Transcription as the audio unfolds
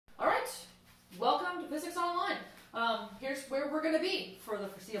Physics Online. Here's where we're going to be for the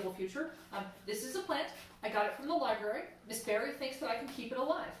foreseeable future. This is a plant. I got it from the library. Miss Berry thinks that I can keep it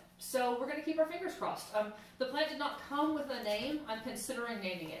alive. So we're going to keep our fingers crossed. The plant did not come with a name. I'm considering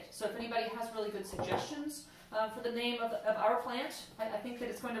naming it. So if anybody has really good suggestions for the name of our plant, I think that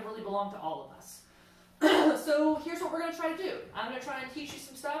it's going to really belong to all of us. So here's what we're going to try to do. I'm going to try and teach you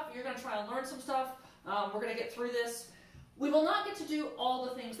some stuff. You're going to try and learn some stuff. We're going to get through this. We will not get to do all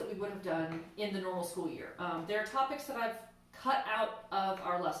the things that we would have done in the normal school year. There are topics that I've cut out of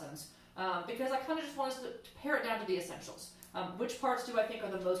our lessons because I kind of just want us to pare it down to the essentials. Which parts do I think are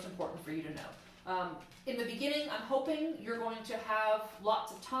the most important for you to know? In the beginning, I'm hoping you're going to have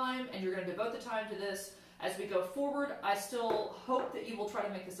lots of time and you're going to devote the time to this. As we go forward, I still hope that you will try to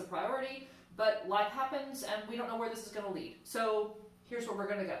make this a priority, but life happens and we don't know where this is going to lead. So here's where we're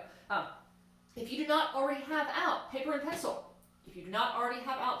going to go. If you do not already have out paper and pencil, if you do not already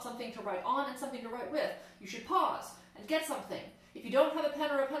have out something to write on and something to write with, you should pause and get something. If you don't have a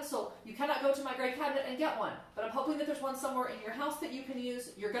pen or a pencil, you cannot go to my gray cabinet and get one. But I'm hoping that there's one somewhere in your house that you can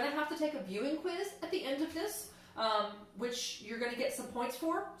use. You're going to have to take a viewing quiz at the end of this, which you're going to get some points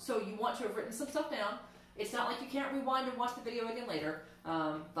for. So you want to have written some stuff down. It's not like you can't rewind and watch the video again later.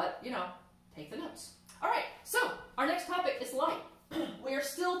 But, you know, take the notes. All right, so our next topic is light. We are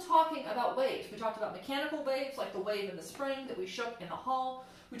still talking about waves. We talked about mechanical waves, like the wave in the spring that we shook in the hall.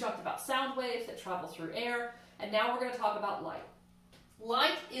 We talked about sound waves that travel through air. And now we're going to talk about light.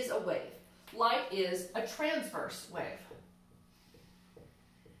 Light is a wave. Light is a transverse wave.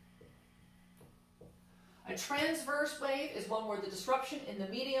 A transverse wave is one where the disruption in the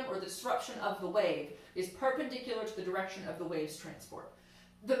medium or the disruption of the wave is perpendicular to the direction of the wave's transport.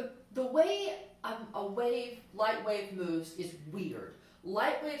 The way a light wave moves is weird.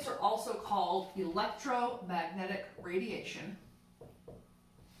 Light waves are also called electromagnetic radiation.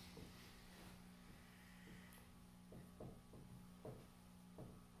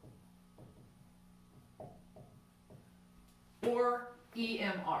 Or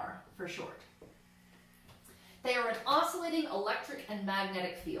EMR for short. They are an oscillating electric and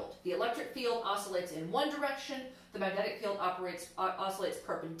magnetic field. The electric field oscillates in one direction, the magnetic field oscillates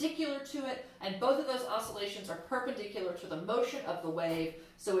perpendicular to it, and both of those oscillations are perpendicular to the motion of the wave,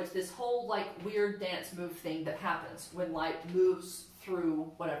 so it's this whole like weird dance move thing that happens when light moves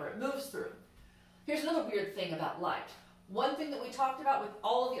through whatever it moves through. Here's another weird thing about light. One thing that we talked about with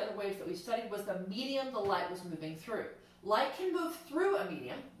all of the other waves that we studied was the medium the light was moving through. Light can move through a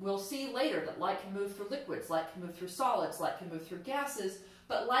medium. We'll see later that light can move through liquids, light can move through solids, light can move through gases,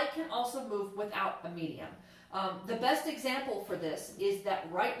 but light can also move without a medium. The best example for this is that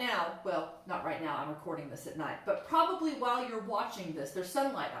right now, well, not right now, I'm recording this at night, but probably while you're watching this, there's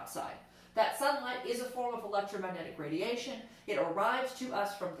sunlight outside. That sunlight is a form of electromagnetic radiation. It arrives to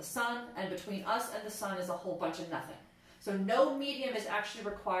us from the sun, and between us and the sun is a whole bunch of nothing. So no medium is actually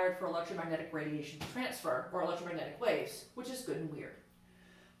required for electromagnetic radiation to transfer, or electromagnetic waves, which is good and weird.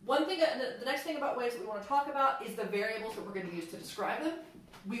 One thing, the next thing about waves that we want to talk about is the variables that we're going to use to describe them.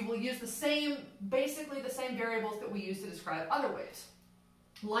 We will use basically the same variables that we use to describe other waves.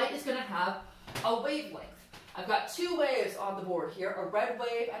 Light is going to have a wavelength. I've got two waves on the board here, a red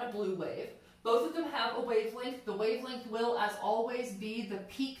wave and a blue wave. Both of them have a wavelength. The wavelength will, as always, be the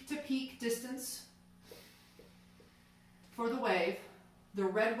peak-to-peak distance for the wave. The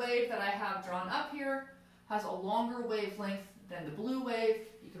red wave that I have drawn up here has a longer wavelength than the blue wave.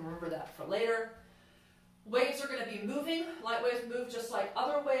 You can remember that for later. Waves are going to be moving. Light waves move just like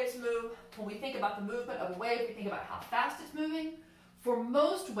other waves move. When we think about the movement of a wave, we think about how fast it's moving. For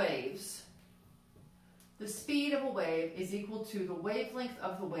most waves, the speed of a wave is equal to the wavelength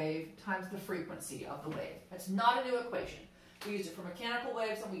of the wave times the frequency of the wave. That's not a new equation. We used it for mechanical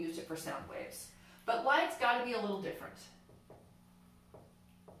waves and we used it for sound waves. But light's got to be a little different.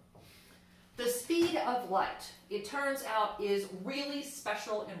 The speed of light, it turns out, is really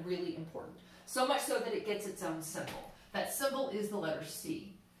special and really important. So much so that it gets its own symbol. That symbol is the letter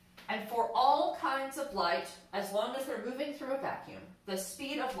C. And for all kinds of light, as long as they're moving through a vacuum, the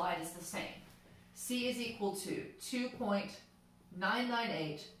speed of light is the same. C is equal to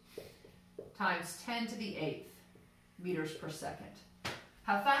 2.998 times 10 to the 8th meters per second.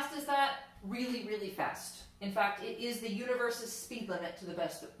 How fast is that? Really, really fast. In fact, it is the universe's speed limit to the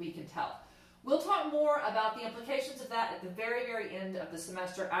best that we can tell. We'll talk more about the implications of that at the very, very end of the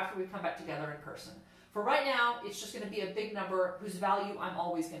semester after we come back together in person. For right now, it's just going to be a big number whose value I'm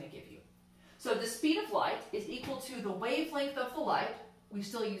always going to give you. So the speed of light is equal to the wavelength of the light. We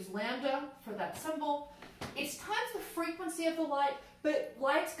still use lambda for that symbol. It's times the frequency of the light, but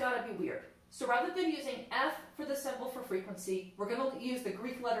light's got to be weird. So rather than using F for the symbol for frequency, we're going to use the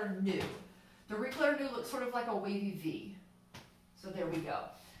Greek letter nu. The Reclair Nu looks sort of like a wavy V. So there we go.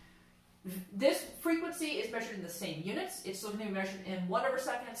 This frequency is measured in the same units. It's still going to be measured in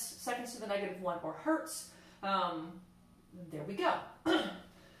 1/seconds, seconds to the -1, or hertz. There we go.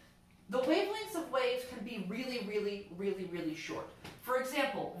 The wavelengths of waves can be really, really, really, really short. For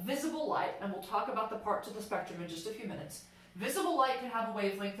example, visible light, and we'll talk about the parts of the spectrum in just a few minutes. Visible light can have a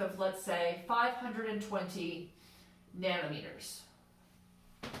wavelength of, let's say, 520 nanometers.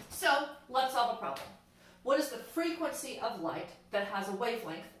 So, let's solve a problem. What is the frequency of light that has a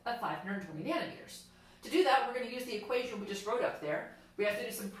wavelength of 520 nanometers? To do that, we're going to use the equation we just wrote up there. We have to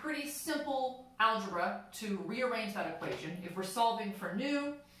do some pretty simple algebra to rearrange that equation. If we're solving for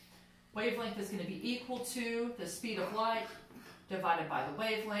nu, wavelength is going to be equal to the speed of light divided by the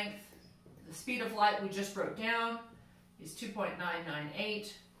wavelength. The speed of light we just wrote down is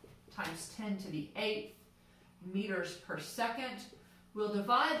 2.998 times 10 to the 8th meters per second. We'll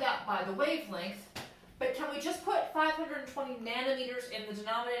divide that by the wavelength, but can we just put 520 nanometers in the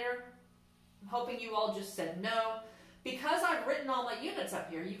denominator? I'm hoping you all just said no. Because I've written all my units up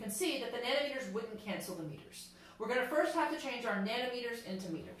here, you can see that the nanometers wouldn't cancel the meters. We're going to first have to change our nanometers into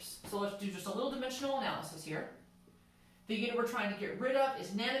meters. So let's do just a little dimensional analysis here. The unit we're trying to get rid of is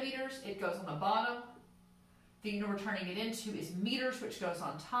nanometers. It goes on the bottom. The unit we're turning it into is meters, which goes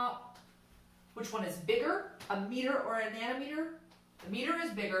on top. Which one is bigger, a meter or a nanometer? The meter is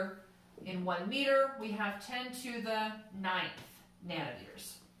bigger. In 1 meter, we have 10 to the 9th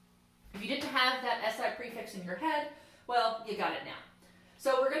nanometers. If you didn't have that SI prefix in your head, well, you got it now.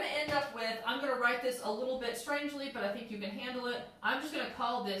 So we're going to end up with, I'm going to write this a little bit strangely, but I think you can handle it. I'm just going to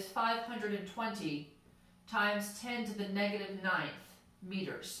call this 520 times 10 to the -9th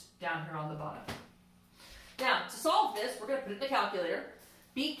meters down here on the bottom. Now, to solve this, we're going to put it in the calculator.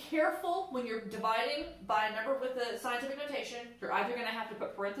 Be careful when you're dividing by a number with the scientific notation. You're either going to have to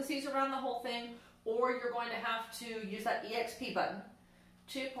put parentheses around the whole thing, or you're going to have to use that EXP button.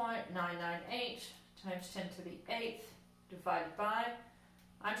 2.998 times 10 to the 8th divided by,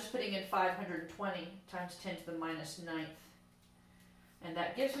 I'm just putting in 520 times 10 to the -9th. And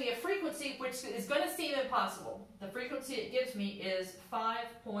that gives me a frequency which is going to seem impossible. The frequency it gives me is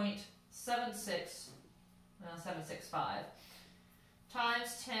 5.765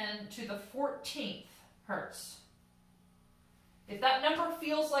 times 10 to the 14th hertz. If that number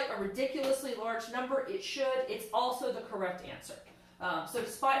feels like a ridiculously large number, it should. It's also the correct answer. So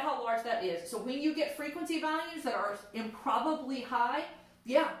despite how large that is, so when you get frequency values that are improbably high,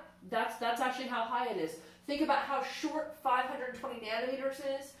 yeah, that's actually how high it is. Think about how short 520 nanometers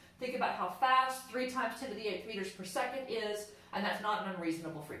is. Think about how fast 3 times 10 to the 8th meters per second is, and that's not an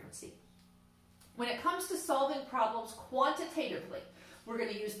unreasonable frequency. When it comes to solving problems quantitatively, we're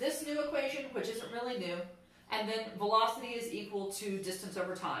going to use this new equation, which isn't really new, and then velocity is equal to distance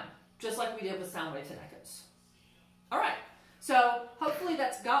over time, just like we did with sound waves and echoes. All right, so hopefully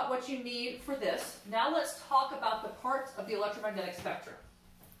that's got what you need for this. Now let's talk about the parts of the electromagnetic spectrum.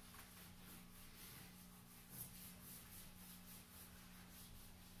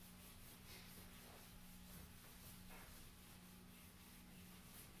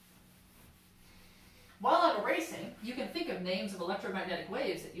 While I'm erasing, you can think of names of electromagnetic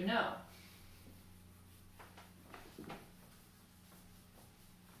waves that you know.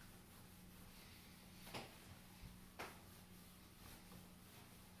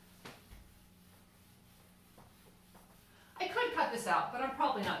 I could cut this out, but I'm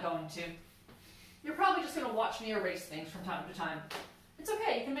probably not going to. You're probably just going to watch me erase things from time to time. It's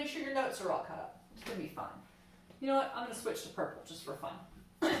okay, you can make sure your notes are all cut up. It's going to be fine. You know what, I'm going to switch to purple just for fun.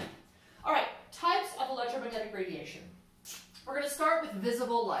 All right, types of electromagnetic radiation. We're going to start with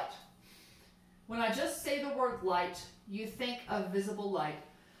visible light. When I just say the word light, you think of visible light.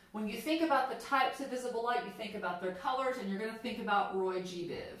 When you think about the types of visible light, you think about their colors, and you're going to think about Roy G.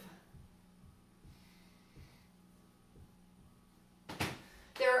 Biv.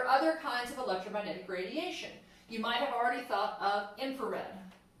 There are other kinds of electromagnetic radiation. You might have already thought of infrared.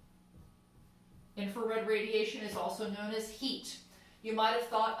 Infrared radiation is also known as heat. You might have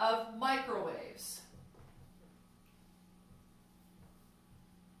thought of microwaves.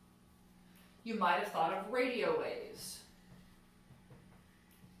 You might have thought of radio waves.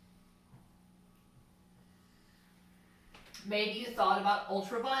 Maybe you thought about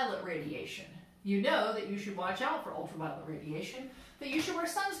ultraviolet radiation. You know that you should watch out for ultraviolet radiation, that you should wear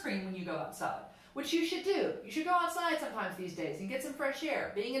sunscreen when you go outside, which you should do. You should go outside sometimes these days and get some fresh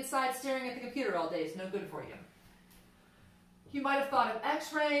air. Being inside staring at the computer all day is no good for you. You might have thought of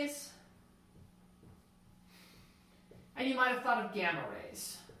X-rays, and you might have thought of gamma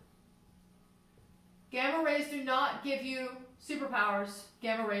rays. Gamma rays do not give you superpowers,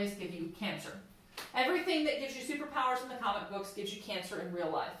 gamma rays give you cancer. Everything that gives you superpowers in the comic books gives you cancer in real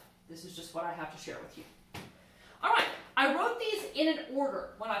life. This is just what I have to share with you. All right, I wrote these in an order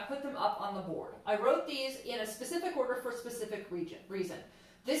when I put them up on the board. I wrote these in a specific order for a specific reason.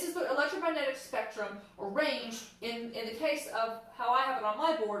 This is the electromagnetic spectrum arranged, in the case of how I have it on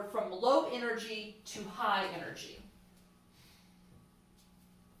my board, from low energy to high energy.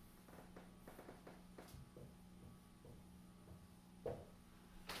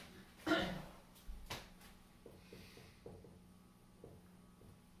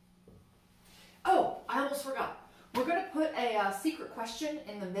 Oh, I almost forgot. We're going to put a secret question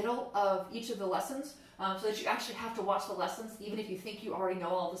in the middle of each of the lessons so that you actually have to watch the lessons even if you think you already know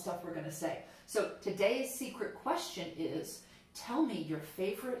all the stuff we're going to say. So today's secret question is, tell me your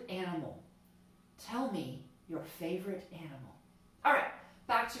favorite animal. Tell me your favorite animal. All right,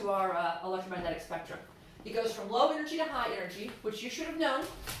 back to our electromagnetic spectrum. It goes from low energy to high energy, which you should have known,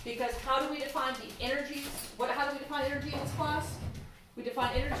 because how do we define the energies? How do we define energy in this class? We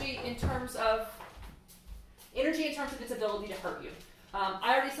define energy in terms of its ability to hurt you.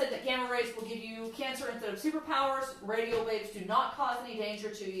 I already said that gamma rays will give you cancer instead of superpowers. Radio waves do not cause any danger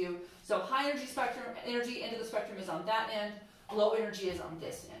to you. So high energy spectrum, energy end of the spectrum is on that end. Low energy is on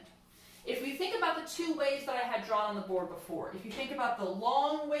this end. If we think about the two waves that I had drawn on the board before, if you think about the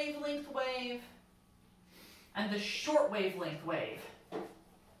long wavelength wave and the short wavelength wave,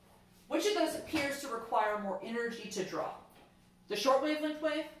 which of those appears to require more energy to draw? The short wavelength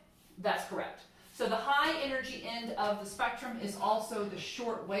wave? That's correct. So the high energy end of the spectrum is also the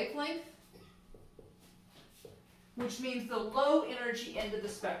short wavelength, which means the low energy end of the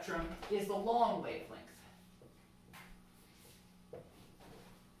spectrum is the long wavelength.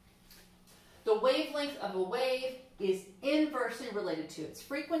 The wavelength of a wave is inversely related to its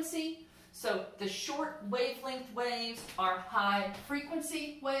frequency. So the short wavelength waves are high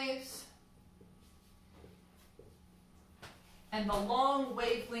frequency waves, and the long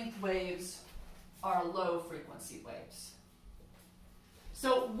wavelength waves are low frequency waves.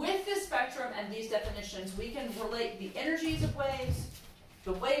 So with this spectrum and these definitions, we can relate the energies of waves,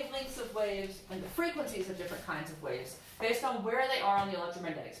 the wavelengths of waves, and the frequencies of different kinds of waves based on where they are on the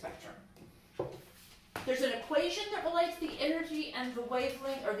electromagnetic spectrum. There's an equation that relates the energy and the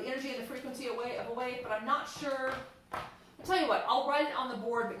wavelength, or the energy and the frequency of a wave, but I'm not sure. I'll tell you what, I'll write it on the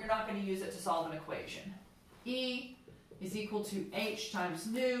board, but you're not going to use it to solve an equation. E is equal to h times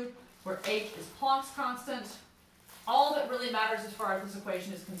nu, where h is Planck's constant. All that really matters as far as this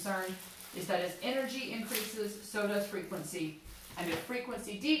equation is concerned is that as energy increases, so does frequency. And if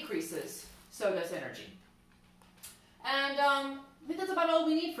frequency decreases, so does energy. And I think that's about all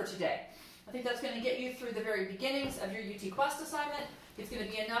we need for today. I think that's going to get you through the very beginnings of your UT Quest assignment. It's going to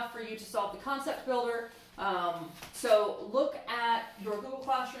be enough for you to solve the concept builder. So look at your Google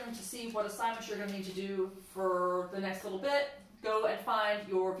Classroom to see what assignments you're going to need to do for the next little bit. Go and find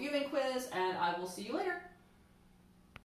your viewing quiz, and I will see you later.